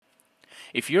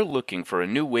If you're looking for a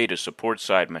new way to support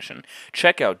Side Mission,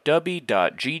 check out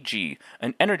Dubby.gg,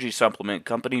 an energy supplement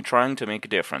company trying to make a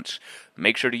difference.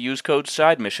 Make sure to use code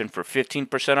SIDEMISSION for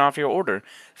 15% off your order.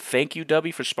 Thank you,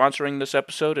 Dubby, for sponsoring this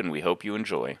episode, and we hope you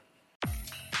enjoy.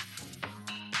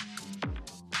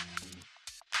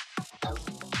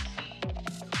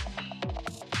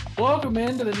 Welcome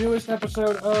into the newest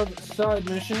episode of Side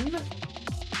Mission.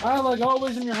 I, like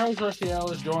always, am your host, Rusty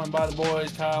Ellis, joined by the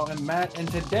boys, Kyle and Matt. And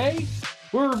today,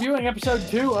 we're reviewing episode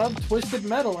 2 of Twisted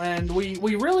Metal. And we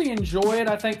really enjoy it,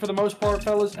 I think, for the most part,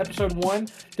 fellas. Episode 1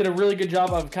 did a really good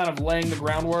job of kind of laying the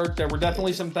groundwork. There were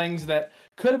definitely some things that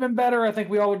could have been better, I think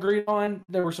we all agreed on.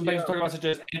 There were some things to talk about, such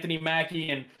as Anthony Mackie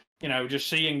and, you know, just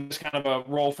seeing this kind of a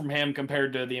role from him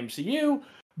compared to the MCU.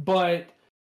 But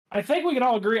I think we can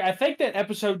all agree. I think that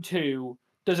episode 2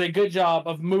 does a good job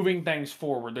of moving things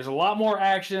forward. There's a lot more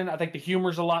action. I think the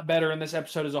humor's a lot better in this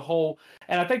episode as a whole.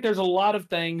 And I think there's a lot of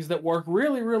things that work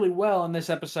really, really well in this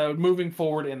episode moving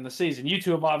forward in the season. You two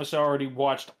have obviously already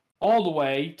watched all the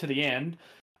way to the end.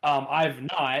 I've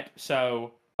not,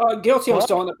 so... guilty, I'm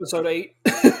still on episode 8.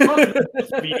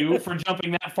 you for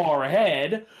jumping that far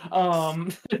ahead.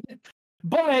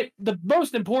 But the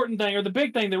most important thing, or the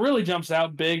big thing that really jumps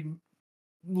out,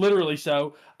 literally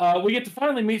so, we get to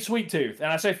finally meet Sweet Tooth.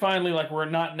 And I say finally like we're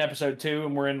not in episode 2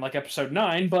 and we're in like episode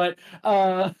 9, but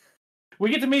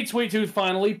we get to meet Sweet Tooth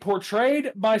finally,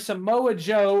 portrayed by Samoa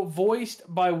Joe, voiced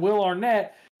by Will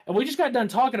Arnett. And we just got done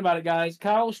talking about it, guys.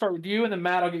 Kyle, we'll start with you, and then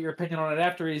Matt, I'll get your opinion on it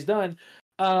after he's done.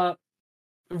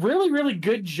 Really, really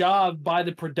good job by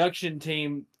the production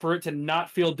team for it to not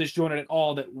feel disjointed at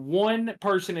all, that one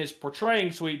person is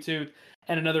portraying Sweet Tooth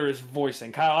and another is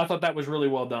voicing. Kyle, I thought that was really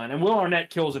well done. And Will Arnett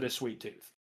kills it as Sweet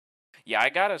Tooth. Yeah, I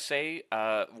gotta say,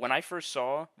 when I first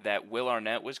saw that Will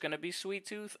Arnett was going to be Sweet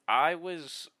Tooth, I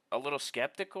was a little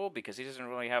skeptical because he doesn't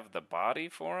really have the body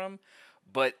for him.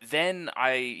 But then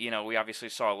we obviously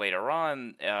saw later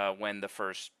on when the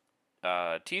first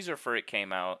teaser for it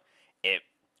came out, it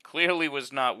clearly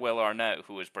was not Will Arnett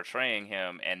who was portraying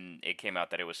him, and it came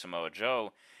out that it was Samoa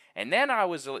Joe. And then I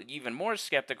was even more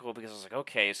skeptical because I was like,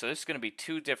 okay, so this is going to be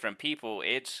two different people.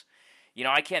 It's,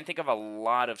 I can't think of a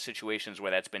lot of situations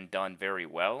where that's been done very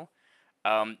well.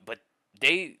 But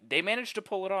they managed to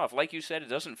pull it off. Like you said, it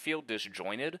doesn't feel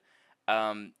disjointed.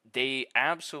 They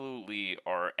absolutely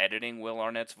are editing Will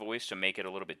Arnett's voice to make it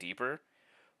a little bit deeper.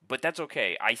 But that's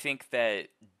okay. I think that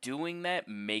doing that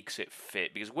makes it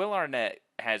fit, because Will Arnett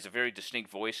has a very distinct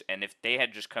voice, and if they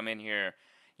had just come in here,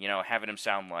 having him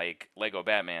sound like Lego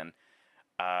Batman,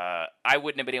 I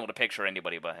wouldn't have been able to picture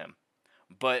anybody but him.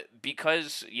 But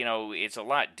because, it's a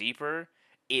lot deeper,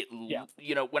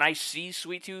 when I see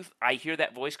Sweet Tooth, I hear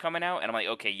that voice coming out, and I'm like,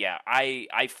 okay, yeah,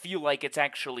 I feel like it's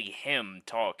actually him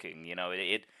talking,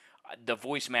 the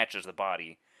voice matches the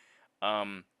body.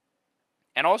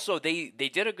 And also, they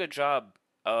did a good job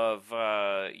of,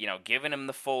 giving him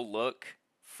the full look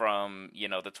from,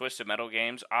 the Twisted Metal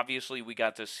games. Obviously, we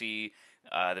got to see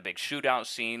the big shootout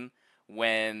scene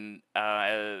when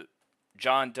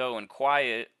John Doe and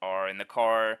Quiet are in the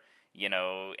car,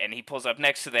 and he pulls up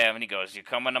next to them and he goes, "You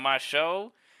coming to my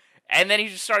show?" And then he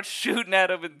just starts shooting at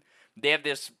them, and they have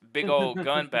this big old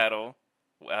gun battle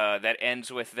that ends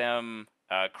with them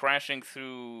crashing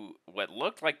through what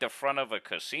looked like the front of a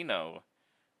casino.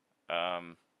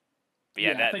 But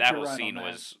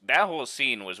that whole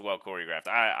scene was well choreographed.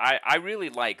 I really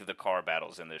like the car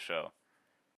battles in this show.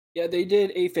 Yeah, they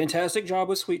did a fantastic job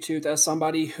with Sweet Tooth. As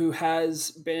somebody who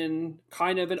has been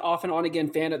kind of an off and on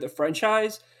again fan of the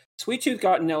franchise, Sweet Tooth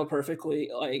got nailed perfectly.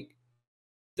 Like,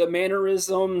 the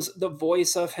mannerisms, the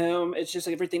voice of him, it's just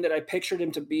everything that I pictured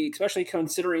him to be, especially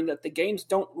considering that the games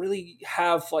don't really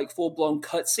have like full-blown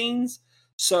cutscenes.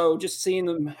 So just seeing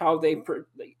them, how they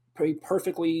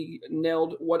perfectly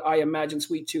nailed what I imagine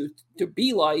Sweet Tooth to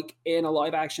be like in a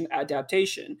live-action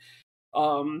adaptation.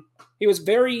 He was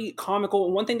very comical,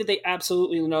 and one thing that they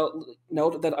absolutely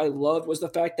noted that I loved was the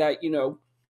fact that,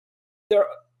 they're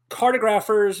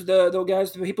cartographers, the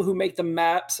guys, the people who make the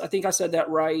maps. I think I said that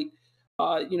right.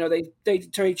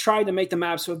 They tried to make the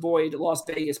maps to avoid Las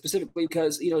Vegas specifically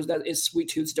because, that is Sweet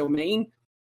Tooth's domain.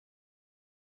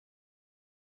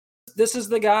 This is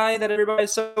the guy that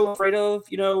everybody's so afraid of,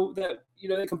 that,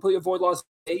 they completely avoid Las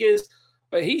Vegas.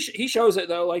 But he shows it,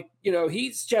 though. Like,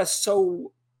 he's just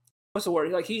so, what's the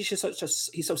word? Like, he's just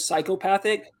he's so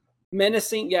psychopathic,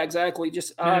 menacing. Yeah, exactly.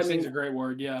 Just menacing is a great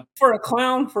word. Yeah. For a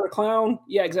clown.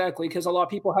 Yeah, exactly. Because a lot of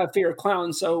people have fear of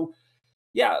clowns. So,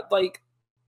 yeah, like,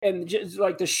 and just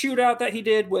like the shootout that he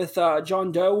did with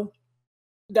John Doe,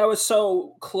 that was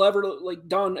so cleverly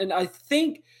done. And I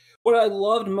think what I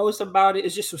loved most about it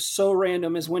is just was so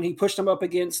random is when he pushed him up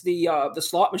against the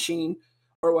slot machine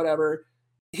or whatever.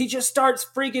 He just starts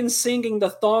freaking singing the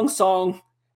thong song.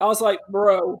 I was like,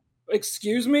 bro,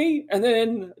 excuse me? And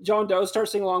then John Doe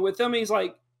starts singing along with him. He's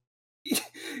like,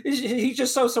 he's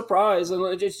just so surprised,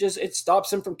 and it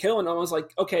stops him from killing him. I was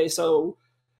like, okay, so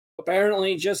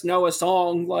apparently just know a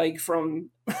song like from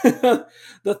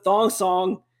the thong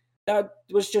song that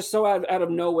was just so out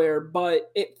of nowhere,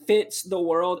 but it fits the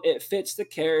world, it fits the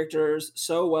characters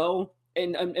so well.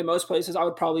 And in most places, I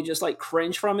would probably just like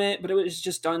cringe from it, but it was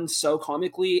just done so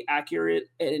comically accurate,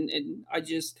 and I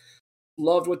just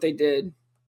loved what they did.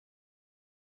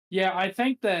 Yeah, I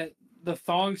think that the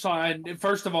thong song,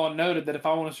 first of all, noted that if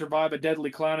I want to survive a deadly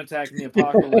clown attack in the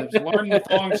apocalypse, learn the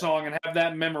thong song and have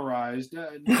that memorized.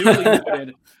 Duly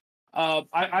noted.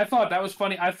 I thought that was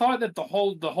funny. I thought that the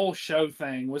whole show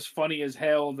thing was funny as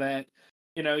hell. That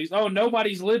he's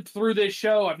nobody's lived through this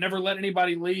show. I've never let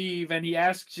anybody leave, and he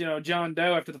asks John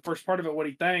Doe after the first part of it what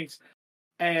he thinks,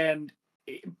 and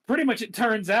pretty much it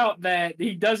turns out that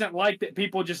he doesn't like that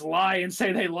people just lie and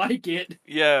say they like it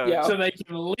Yeah. Yeah. so they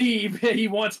can leave. He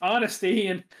wants honesty,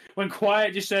 and when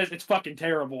Quiet just says it's fucking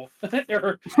terrible,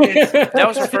 or That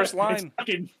was her first it's line.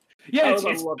 fucking yeah, I it's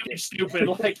loved fucking it. stupid.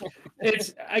 Like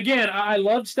it's again, I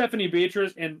loved Stephanie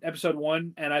Beatrice in episode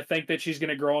 1, and I think that she's going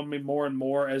to grow on me more and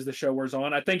more as the show wears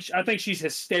on. I think she's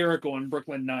hysterical in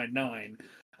Brooklyn Nine-Nine.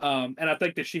 And I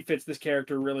think that she fits this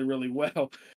character really, really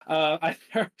well.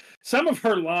 Some of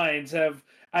her lines have,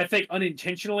 I think,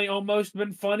 unintentionally almost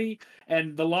been funny,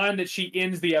 and the line that she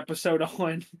ends the episode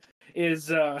on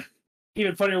is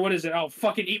even funnier. What is it? Oh,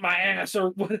 fucking eat my ass, or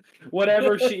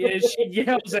whatever she is. She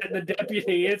yells at the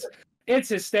deputy. It's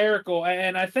hysterical,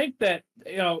 and I think that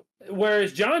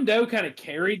whereas John Doe kind of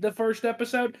carried the first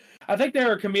episode, I think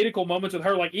there are comedical moments with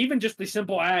her, like even just the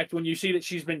simple act when you see that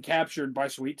she's been captured by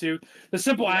Sweet Tooth, the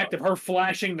simple Yeah. act of her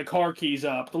flashing the car keys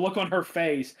up, the look on her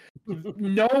face.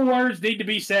 No words need to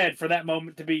be said for that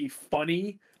moment to be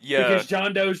funny. Yeah. Because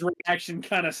John Doe's reaction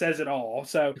kind of says it all.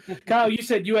 So, Kyle, you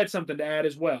said you had something to add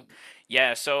as well.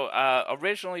 Yeah, so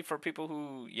originally for people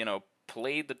who,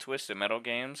 played the Twisted Metal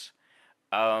games,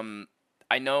 um,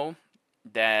 I know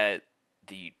that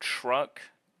the truck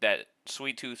that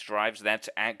Sweet Tooth drives, that's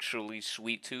actually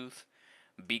Sweet Tooth,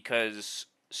 because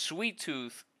Sweet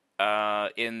Tooth,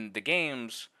 in the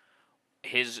games,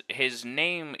 his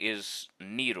name is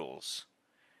Needles.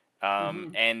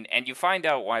 Mhm. And you find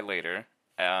out why later.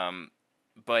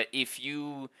 But if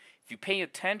you pay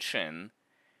attention,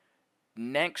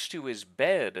 next to his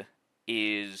bed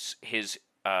is his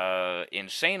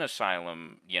insane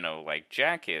asylum, like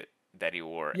jacket that he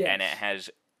wore, and it Yes. has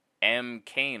M.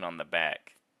 Kane on the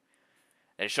back.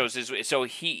 It shows his. So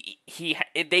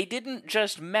they didn't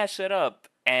just mess it up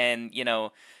and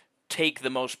take the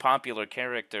most popular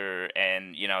character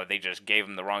and they just gave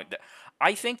him the wrong.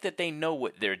 I think that they know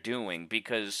what they're doing,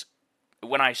 because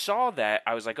when I saw that,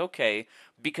 I was like, okay,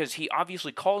 because he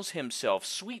obviously calls himself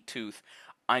Sweet Tooth.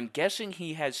 I'm guessing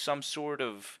he has some sort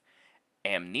of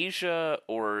amnesia,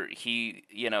 or he,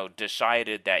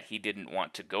 decided that he didn't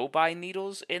want to go by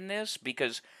Needles in this,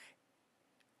 because,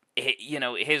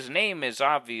 his name is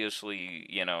obviously,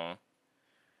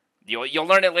 you'll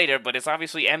learn it later, but it's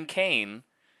obviously M. Kane.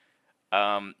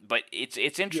 But it's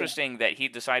Yeah. interesting that he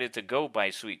decided to go by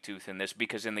Sweet Tooth in this,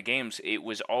 because in the games it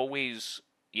was always,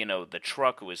 the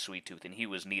truck was Sweet Tooth and he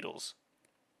was Needles.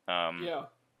 Um, Yeah.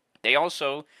 they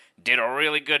also did a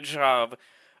really good job,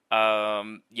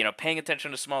 paying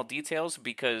attention to small details,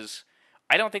 because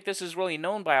I don't think this is really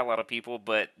known by a lot of people,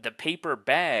 but the paper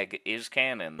bag is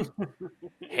canon.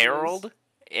 It is. Harold,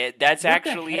 that's What the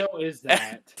actually, hell is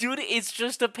that? dude, it's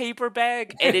just a paper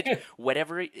bag, and it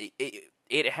whatever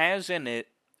it has in it,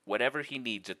 whatever he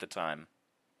needs at the time.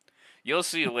 You'll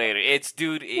see later. It's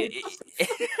dude,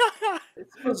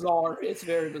 It's bizarre. It's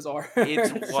very bizarre.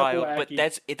 it's It's so wild. But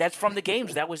wacky. that's from the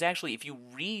games. That was actually, if you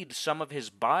read some of his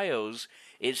bios,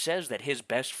 it says that his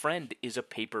best friend is a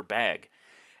paper bag.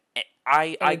 And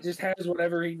I it just has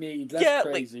whatever he needs. That's yeah,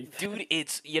 like, crazy. dude,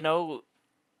 it's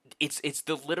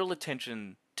the little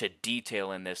attention to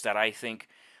detail in this that I think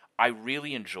I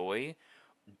really enjoy.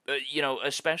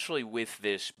 Especially with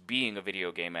this being a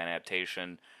video game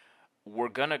adaptation, we're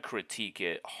gonna critique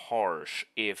it harsh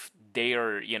if they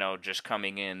are, just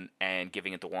coming in and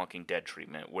giving it the Walking Dead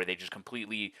treatment, where they just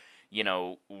completely,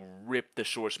 rip the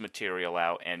source material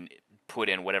out and put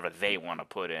in whatever they want to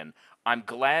put in. I'm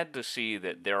glad to see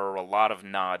that there are a lot of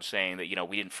nods saying that,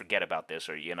 we didn't forget about this,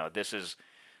 or, this is,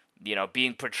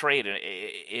 being portrayed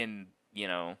in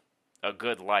a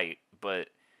good light. But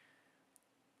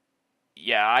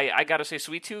yeah, I gotta say,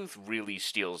 Sweet Tooth really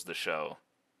steals the show.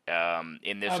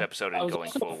 in this episode I and was going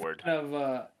also forward. a fan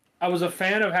of. I was a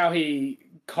fan of how he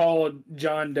called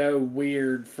John Doe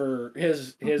weird for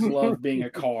his love being a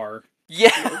car. Yeah.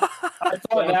 I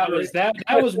thought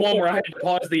that was one where I had to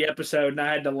pause the episode and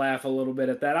I had to laugh a little bit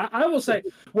at that. I will say,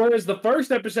 whereas the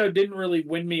first episode didn't really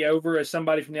win me over as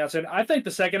somebody from the outside, I think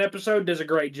the second episode does a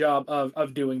great job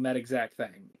of doing that exact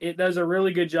thing. It does a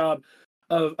really good job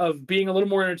of being a little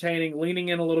more entertaining, leaning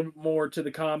in a little bit more to the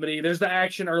comedy. There's the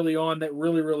action early on that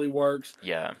really, really works.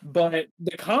 Yeah. But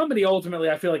the comedy ultimately,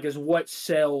 I feel like, is what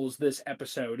sells this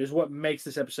episode, is what makes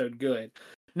this episode good.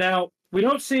 Now, we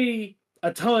don't see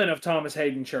a ton of Thomas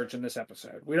Hayden Church in this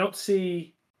episode. We don't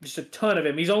see just a ton of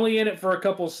him. He's only in it for a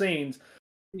couple scenes.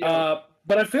 Yeah.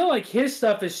 But I feel like his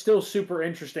stuff is still super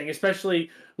interesting, especially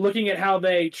looking at how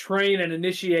they train and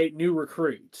initiate new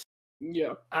recruits.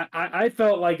 Yeah. I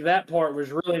felt like that part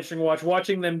was really interesting to watch.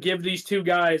 Watching them give these two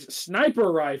guys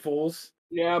sniper rifles.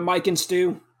 Yeah, Mike and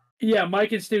Stu. Yeah,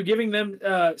 Mike and Stu giving them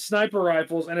sniper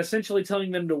rifles and essentially telling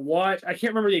them to watch. I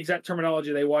can't remember the exact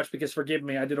terminology they watched because, forgive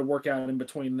me, I did a workout in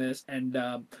between this and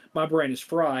my brain is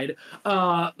fried.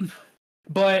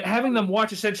 But having them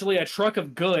watch essentially a truck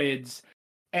of goods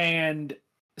and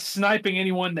sniping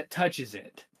anyone that touches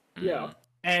it. Yeah.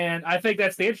 And I think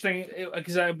that's the interesting,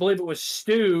 because I believe it was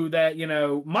Stu that,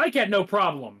 Mike had no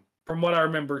problem, from what I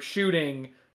remember, shooting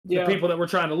the people that were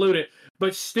trying to loot it.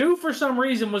 But Stu, for some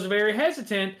reason, was very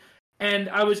hesitant, and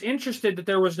I was interested that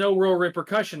there was no real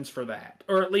repercussions for that,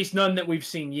 or at least none that we've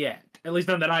seen yet. At least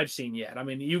none that I've seen yet. I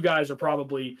mean, you guys are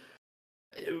probably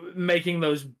making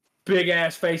those big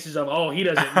ass faces of, oh, he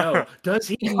doesn't know. Does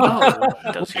he know?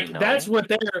 Does he know? That's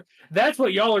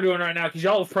what y'all are doing right now, because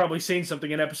y'all have probably seen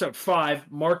something in episode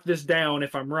 5. Mark this down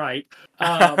if I'm right.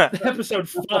 Episode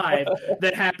 5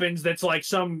 that happens that's like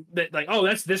oh,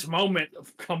 that's this moment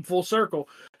come full circle.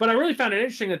 But I really found it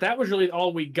interesting that was really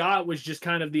all we got, was just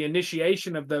kind of the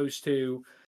initiation of those two.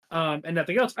 And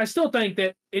nothing else. I still think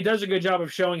that it does a good job of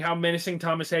showing how menacing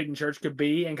Thomas Hayden Church could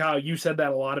be. And Kyle, you said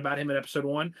that a lot about him in episode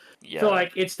 1. Yeah. I feel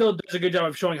like it still does a good job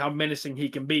of showing how menacing he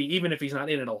can be, even if he's not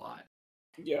in it a lot.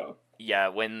 Yeah. Yeah,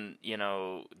 when,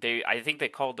 I think they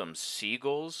called them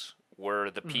seagulls,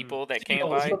 were the people that came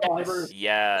by. Survivors.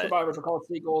 Yeah. Survivors are called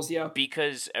seagulls, yeah.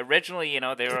 Because originally,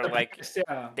 they were like,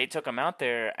 Yeah. they took them out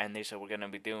there and they said, we're going to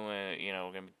be doing,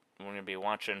 we're going to be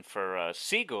watching for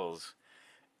seagulls.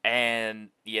 And,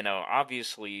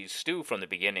 obviously Stu from the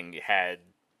beginning had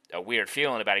a weird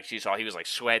feeling about it, because you saw he was like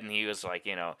sweating. He was like,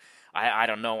 I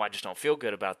don't know. I just don't feel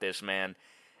good about this, man.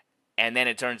 And then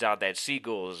it turns out that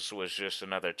seagulls was just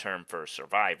another term for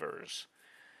survivors.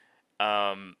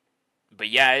 But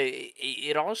yeah,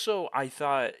 it also, I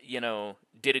thought,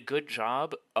 did a good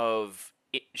job of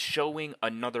showing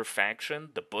another faction,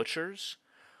 the Butchers,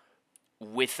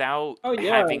 without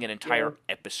having an entire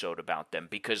episode about them.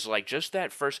 Because, like, just the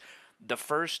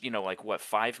first,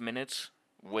 5 minutes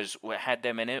was what had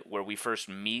them in it, where we first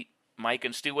meet Mike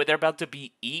and Stu, where they're about to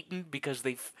be eaten because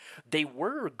they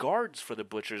were guards for the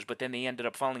Butchers, but then they ended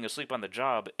up falling asleep on the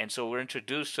job, and so we're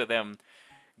introduced to them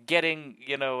getting,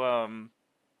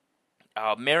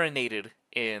 marinated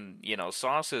in,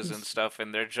 sauces and stuff,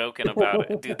 and they're joking about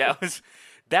it. Dude, that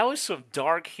was some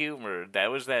dark humor.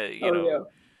 That was that,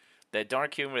 that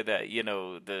dark humor that,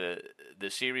 the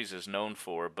series is known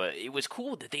for. But it was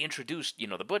cool that they introduced,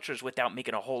 the Butchers without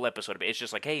making a whole episode of it. It's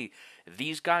just like, hey,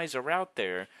 these guys are out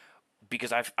there,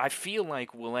 because I feel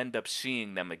like we'll end up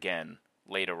seeing them again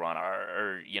later on,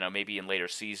 or maybe in later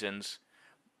seasons,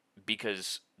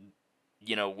 because,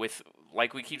 with,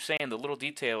 like we keep saying, the little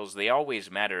details, they always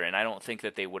matter, and I don't think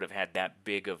that they would have had that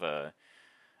big of a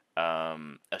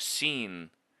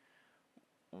scene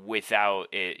without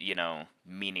it,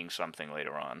 meaning something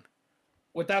later on.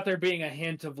 Without there being a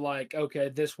hint of, like, okay,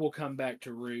 this will come back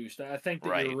to roost. I think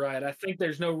that you're right. I think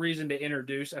there's no reason to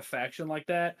introduce a faction like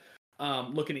that.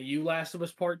 Looking at you, Last of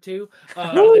Us Part 2.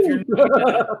 If you're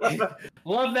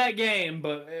love that game,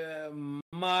 but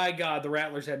my God, the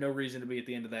Rattlers had no reason to be at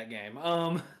the end of that game.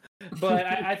 But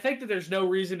I think that there's no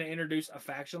reason to introduce a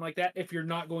faction like that if you're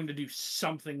not going to do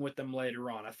something with them later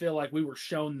on. I feel like we were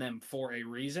shown them for a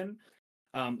reason.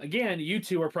 Again, you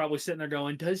two are probably sitting there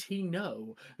going, does he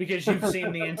know? Because you've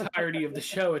seen the entirety of the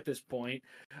show at this point.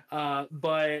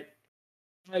 But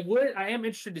I am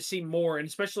interested to see more, and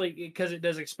especially because it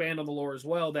does expand on the lore as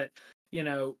well, that,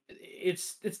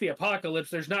 it's the apocalypse.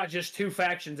 There's not just 2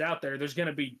 factions out there. There's going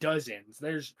to be dozens.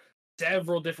 There's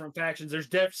several different factions. There's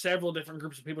several different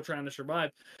groups of people trying to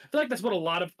survive. I feel like that's what a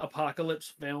lot of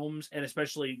apocalypse films, and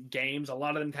especially games, a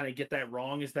lot of them kind of get that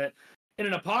wrong, is that in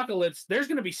an apocalypse, there's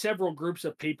going to be several groups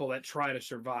of people that try to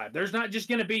survive. There's not just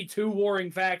going to be 2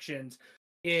 warring factions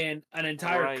in an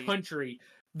entire country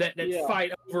that Yeah.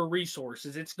 fight over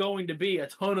resources. It's going to be a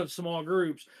ton of small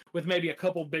groups with maybe a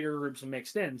couple bigger groups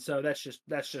mixed in. So that's just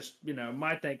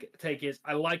my take is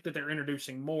I like that they're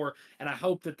introducing more, and I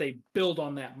hope that they build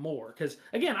on that more. Because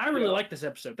again, I really like this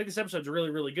episode. I think this episode's really,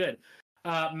 really good.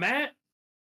 Matt,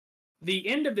 the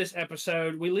end of this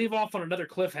episode, we leave off on another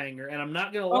cliffhanger, and I'm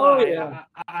not gonna lie,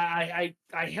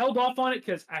 I held off on it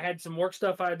because I had some work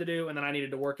stuff I had to do, and then I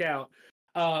needed to work out.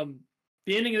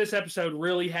 The ending of this episode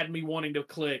really had me wanting to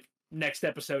click next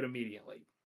episode immediately.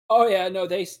 Oh yeah, no,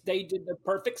 they did the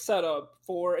perfect setup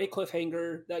for a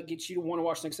cliffhanger that gets you to want to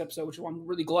watch the next episode, which I'm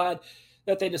really glad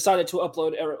that they decided to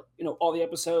upload, all the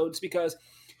episodes, because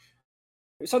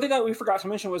something that we forgot to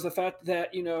mention was the fact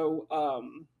that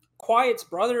Quiet's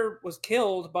brother was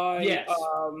killed by yeah.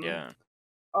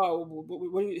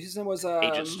 His name was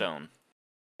Agent Stone.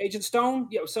 Agent Stone.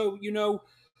 Yeah, so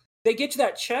they get to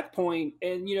that checkpoint,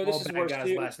 and this is where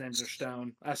guys' last names are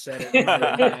Stone. I said it.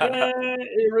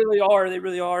 They really are. They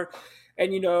really are.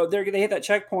 And they hit that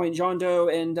checkpoint, John Doe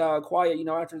and Quiet.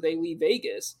 After they leave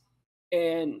Vegas,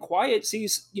 and Quiet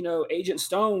sees Agent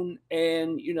Stone,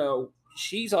 and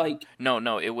she's like,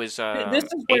 no, it was this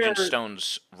is Agent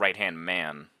Stone's right hand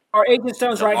man. Or Agent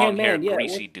Stone's right hand man, yeah,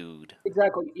 greasy dude.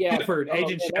 Exactly, yeah.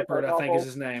 Agent Shepard, I think is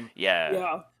his name.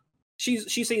 Yeah. She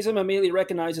sees him, immediately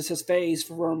recognizes his face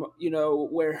from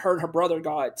where her brother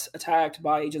got attacked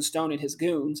by Agent Stone and his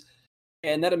goons,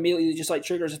 and that immediately just like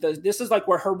triggers this is like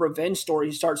where her revenge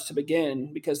story starts to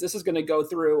begin, because this is going to go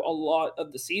through a lot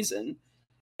of the season,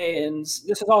 and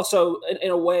this is also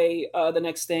in a way the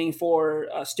next thing for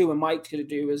Stu and Mike to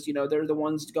do is they're the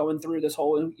ones going through this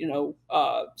whole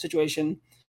situation.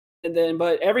 And then,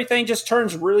 but everything just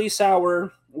turns really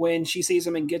sour when she sees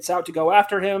him and gets out to go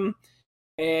after him.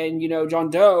 And, John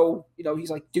Doe,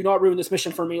 he's like, do not ruin this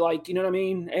mission for me. Like, you know what I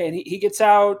mean? And he gets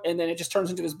out, and then it just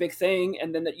turns into this big thing.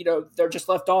 And then, they're just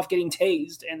left off getting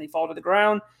tased, and they fall to the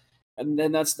ground. And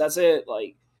then that's it.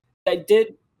 Like,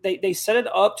 they set it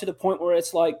up to the point where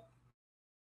it's like,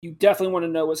 you definitely want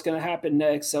to know what's going to happen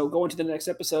next. So going to the next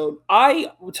episode,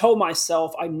 I told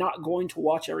myself I'm not going to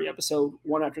watch every episode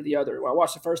one after the other. When I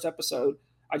watched the first episode,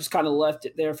 I just kind of left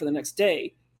it there for the next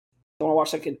day. So when I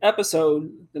watched like an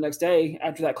episode the next day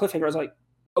after that cliffhanger, I was like,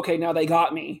 okay, now they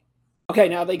got me.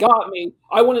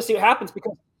 I want to see what happens,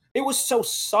 because it was so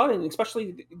sudden,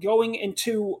 especially going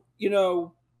into,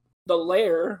 the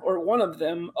lair, or one of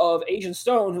them, of Agent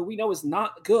Stone, who we know is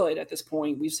not good at this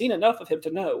point. We've seen enough of him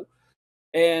to know.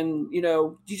 And,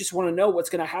 you just want to know what's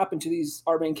going to happen to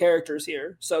our main characters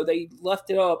here. So they left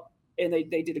it up, and they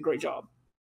did a great job.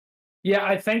 Yeah,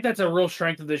 I think that's a real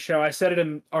strength of this show. I said it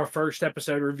in our first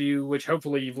episode review, which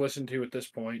hopefully you've listened to at this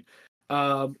point.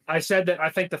 I said that I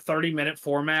think the 30-minute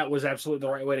format was absolutely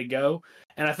the right way to go.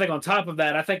 And I think on top of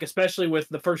that, I think especially with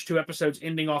the first two episodes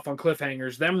ending off on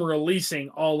cliffhangers, them releasing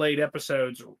all 8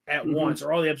 episodes at once,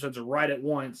 or all the episodes right at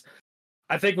once,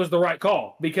 I think was the right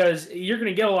call, because you're going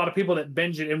to get a lot of people that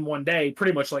binge it in one day,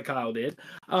 pretty much like Kyle did.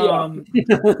 You're going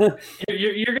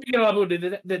to get a lot of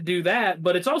people that do that,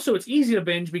 but it's easy to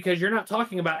binge because you're not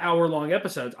talking about hour-long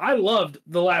episodes. I loved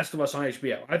The Last of Us on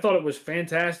HBO. I thought it was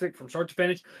fantastic from start to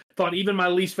finish. Thought even my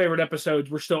least favorite episodes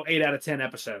were still 8 out of 10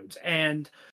 episodes. And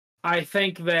I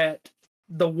think that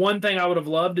the one thing I would have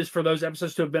loved is for those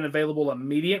episodes to have been available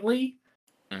immediately.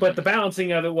 But the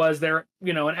balancing of it was they're,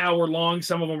 an hour long.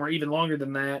 Some of them are even longer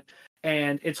than that.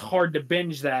 And it's hard to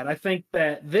binge that. I think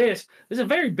that this is a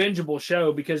very bingeable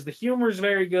show because the humor is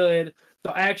very good.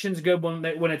 The action's good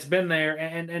when it's been there.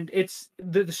 And it's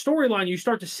the storyline, you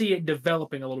start to see it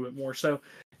developing a little bit more. So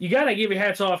you got to give your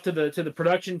hats off to the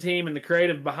production team and the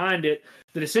creative behind it.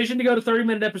 The decision to go to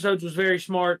 30-minute episodes was very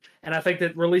smart, and I think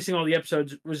that releasing all the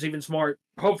episodes was even smart.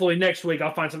 Hopefully next week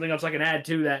I'll find something else I can add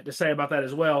to that to say about that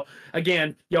as well.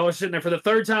 Again, y'all are sitting there for the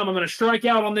third time. I'm going to strike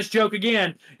out on this joke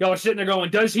again. Y'all are sitting there going,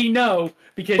 does he know?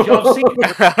 Because y'all have seen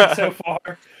it so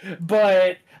far.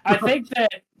 But I think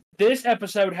that this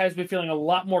episode has me feeling a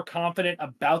lot more confident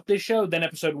about this show than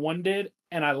episode 1 did,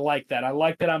 and I like that. I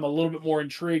like that I'm a little bit more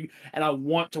intrigued, and I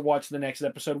want to watch the next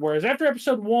episode. Whereas after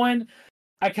episode 1,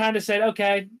 I kind of said,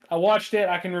 okay, I watched it,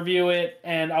 I can review it,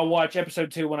 and I'll watch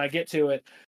episode 2 when I get to it.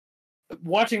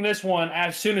 Watching this one,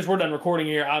 as soon as we're done recording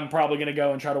here, I'm probably going to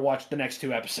go and try to watch the next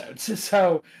 2 episodes.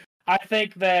 So I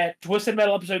think that Twisted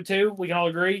Metal episode 2, we can all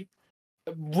agree,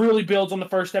 really builds on the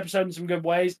first episode in some good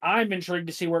ways. I'm intrigued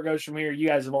to see where it goes from here. You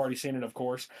guys have already seen it, of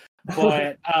course.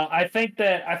 But I think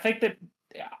that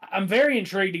I'm very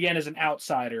intrigued, again, as an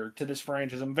outsider to this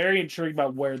franchise. I'm very intrigued by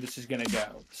where this is going to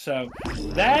go. So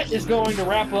that is going to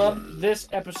wrap up this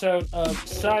episode of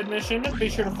Side Mission. Be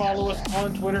sure to follow us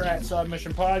on Twitter at Side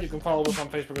Mission Pod. You can follow us on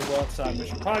Facebook as well at Side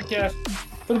Mission Podcast.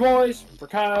 For the boys, for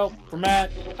Kyle, for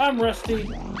Matt, I'm Rusty.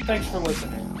 Thanks for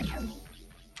listening.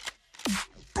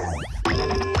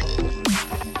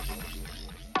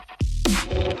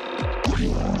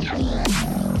 Yeah.